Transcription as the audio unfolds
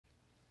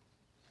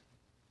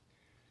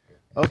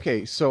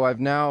Okay, so I've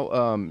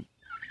now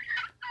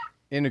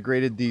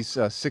integrated these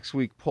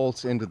 6-week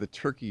poults into the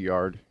turkey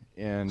yard,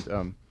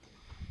 and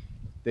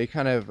they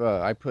kind of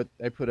I put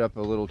up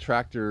a little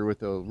tractor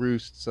with a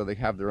roost, so they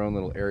have their own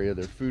little area.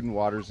 Their food and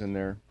water's in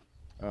there,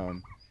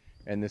 um,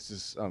 and this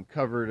is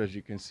covered, as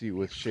you can see,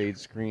 with shade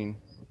screen,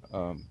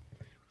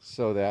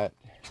 so that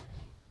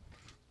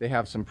they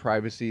have some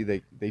privacy.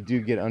 They do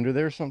get under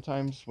there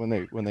sometimes when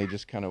they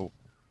just kind of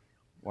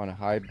want to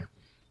hide,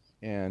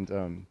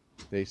 and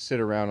they sit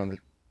around on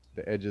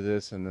the edge of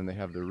this, and then they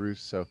have the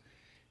roost. So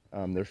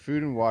their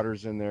food and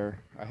water's in there.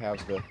 I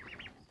have the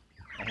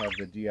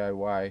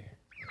DIY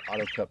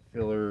auto cup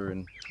filler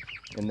and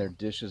their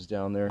dishes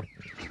down there.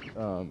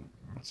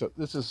 So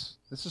this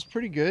is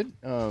pretty good.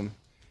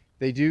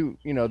 They do,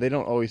 they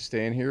don't always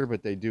stay in here,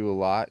 but they do a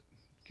lot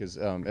because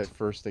at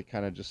first they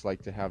kind of just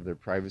like to have their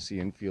privacy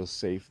and feel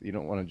safe. You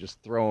don't want to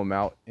just throw them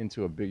out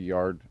into a big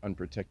yard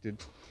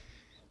unprotected.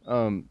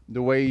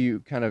 The way you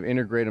kind of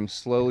integrate them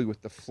slowly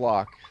with the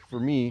flock, for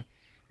me,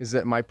 is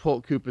that my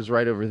poult coop is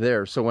right over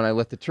there. So when I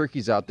let the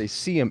turkeys out, they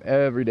see them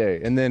every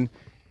day. And then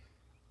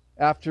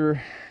after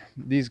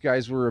these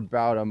guys were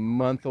about a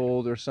month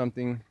old or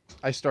something,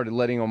 I started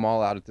letting them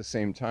all out at the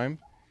same time.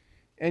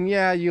 And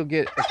yeah, you'll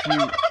get a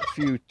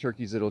few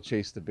turkeys that'll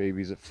chase the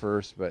babies at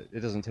first, but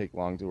it doesn't take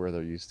long to where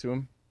they're used to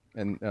them.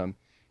 And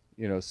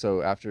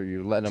so after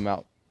you let them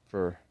out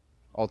for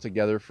all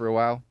together for a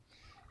while,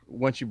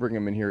 once you bring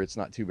them in here, it's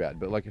not too bad.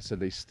 But like I said,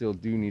 they still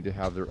do need to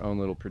have their own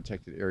little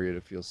protected area to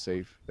feel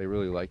safe. They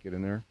really like it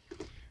in there.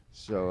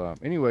 So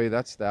anyway,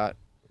 that's that.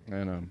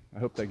 And I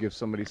hope that gives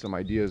somebody some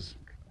ideas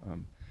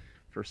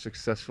for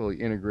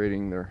successfully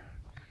integrating their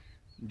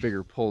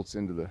bigger poults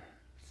into the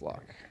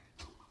flock.